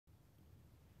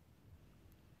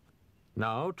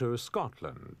Now to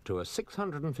Scotland, to a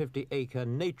 650-acre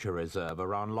nature reserve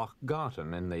around Loch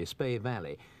Garten in the Spey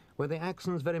Valley, where the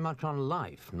accent's very much on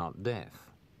life, not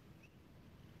death.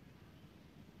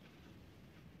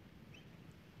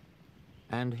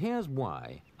 And here's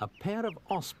why. A pair of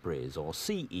ospreys, or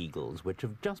sea eagles, which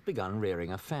have just begun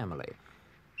rearing a family.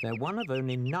 They're one of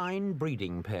only 9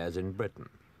 breeding pairs in Britain.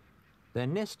 They're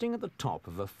nesting at the top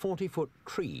of a 40-foot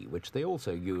tree, which they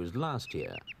also used last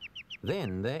year.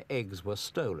 Then their eggs were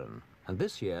stolen, and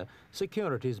this year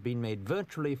security's been made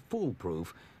virtually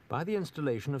foolproof by the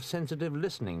installation of sensitive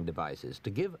listening devices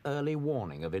to give early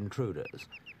warning of intruders.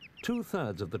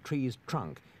 2/3 of the tree's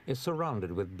trunk is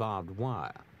surrounded with barbed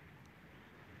wire.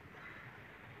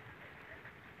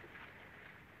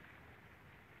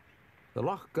 The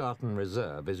Loch Garten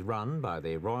Reserve is run by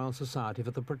the Royal Society for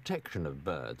the Protection of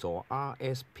Birds, or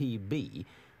RSPB,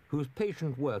 whose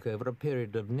patient work over a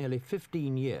period of nearly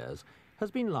 15 years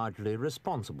has been largely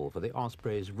responsible for the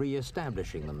ospreys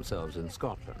re-establishing themselves in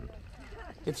Scotland.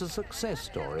 It's a success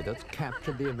story that's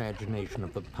captured the imagination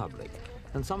of the public,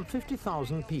 and some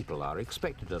 50,000 people are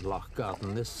expected at Loch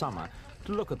Garten this summer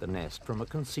to look at the nest from a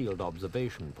concealed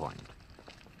observation point.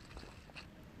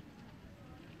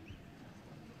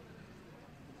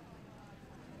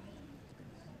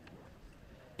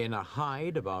 In a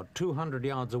hide about 200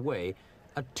 yards away,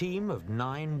 a team of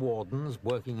 9 wardens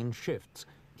working in shifts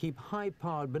keep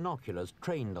high-powered binoculars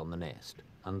trained on the nest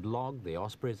and log the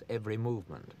osprey's every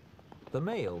movement. The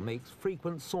male makes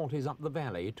frequent sorties up the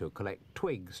valley to collect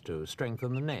twigs to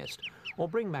strengthen the nest or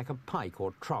bring back a pike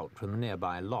or trout from the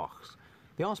nearby lochs.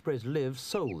 The ospreys live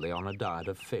solely on a diet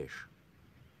of fish.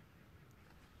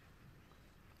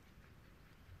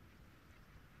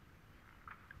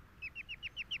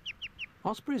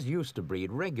 Ospreys used to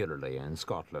breed regularly in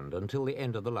Scotland until the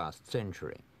end of the last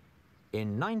century.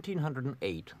 In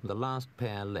 1908, the last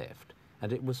pair left,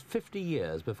 and it was 50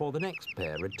 years before the next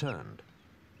pair returned.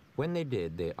 When they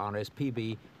did, the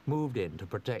RSPB moved in to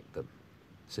protect them.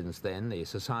 Since then, the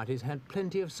society's had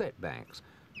plenty of setbacks.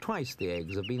 Twice the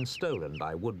eggs have been stolen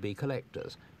by would-be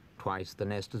collectors. Twice the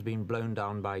nest has been blown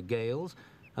down by gales,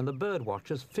 and the bird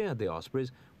watchers feared the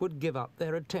ospreys would give up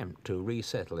their attempt to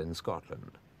resettle in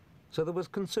Scotland. So there was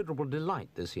considerable delight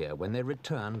this year when they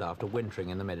returned after wintering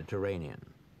in the Mediterranean.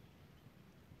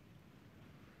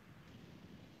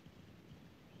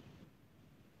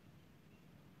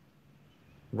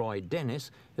 Roy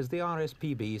Dennis is the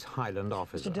RSPB's Highland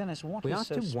officer. Mr. Dennis, what we is asked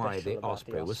so him why special the about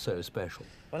osprey was so special.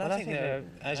 Well, I think they're,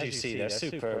 as you see, they're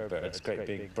superb birds, great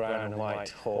big brown and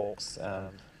white hawks,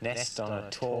 nest on a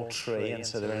tall tree, and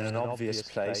so they're in an obvious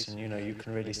place, and you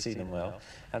can really see them well.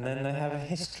 And then they have a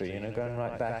history, going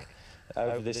right back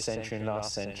over this century and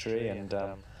last century, and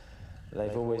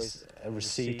they've always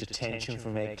received attention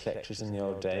from egg collectors in the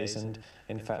old days, and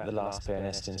in fact the last pair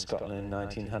nested in Scotland in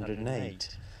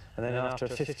 1908. And then after a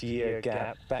 50-year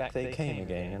gap, back they came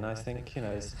again, and I think,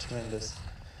 it's a tremendous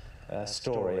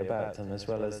story about them, as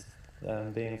well as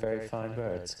being very fine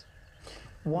birds.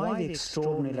 Why the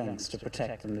extraordinary lengths to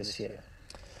protect them this year?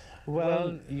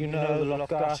 Well, the Loch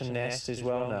Garten nest is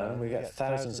well known. We get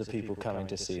thousands of people coming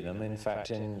to see them. In fact,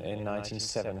 in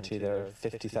 1970, there were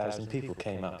 50,000 people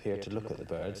came up here to look at the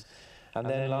birds. And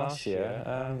then last year,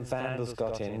 vandals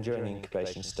got in during the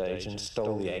incubation stage and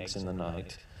stole the eggs in the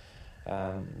night.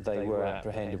 They were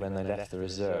apprehended when they left the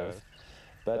reserve.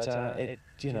 But it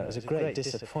was a great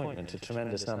disappointment to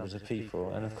tremendous numbers of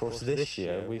people. And of course, this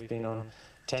year we've been on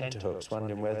tenterhooks,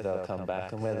 wondering whether they'll come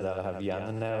back and whether they'll have young.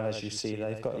 And now, as you see,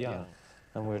 they've got young,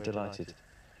 and we're delighted.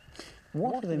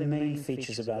 What are the main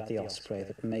features about the osprey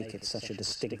that make it such a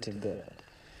distinctive bird?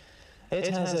 It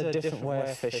has a different way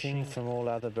of fishing from all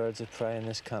other birds of prey in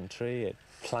this country. It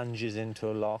plunges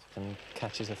into a loch and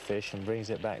catches a fish and brings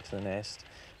it back to the nest.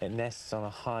 It nests on a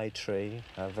high tree,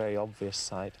 a very obvious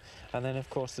sight. And then, of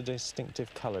course, the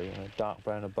distinctive colour, dark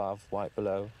brown above, white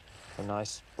below, a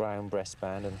nice brown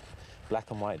breastband and black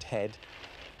and white head,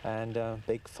 and a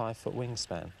big 5-foot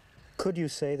wingspan. Could you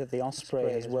say that the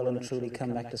osprey has well and truly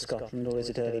come back to Scotland, or is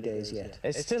it early days yet?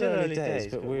 It's still early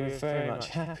days, but we're very much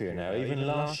happier now. Even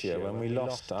last year, when we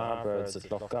lost our birds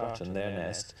at Loch Garten, their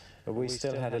nest, we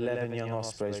still had 11 young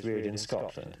ospreys reared in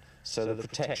Scotland. So the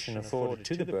protection afforded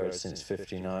to the birds since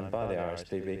 '59 by the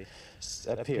RSPB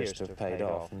appears to have paid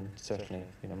off, and certainly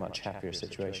a much happier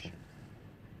situation.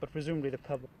 But presumably the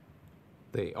public...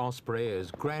 The osprey is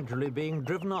gradually being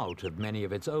driven out of many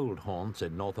of its old haunts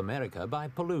in North America by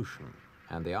pollution,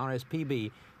 and the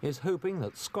RSPB is hoping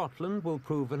that Scotland will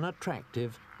prove an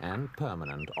attractive and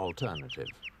permanent alternative.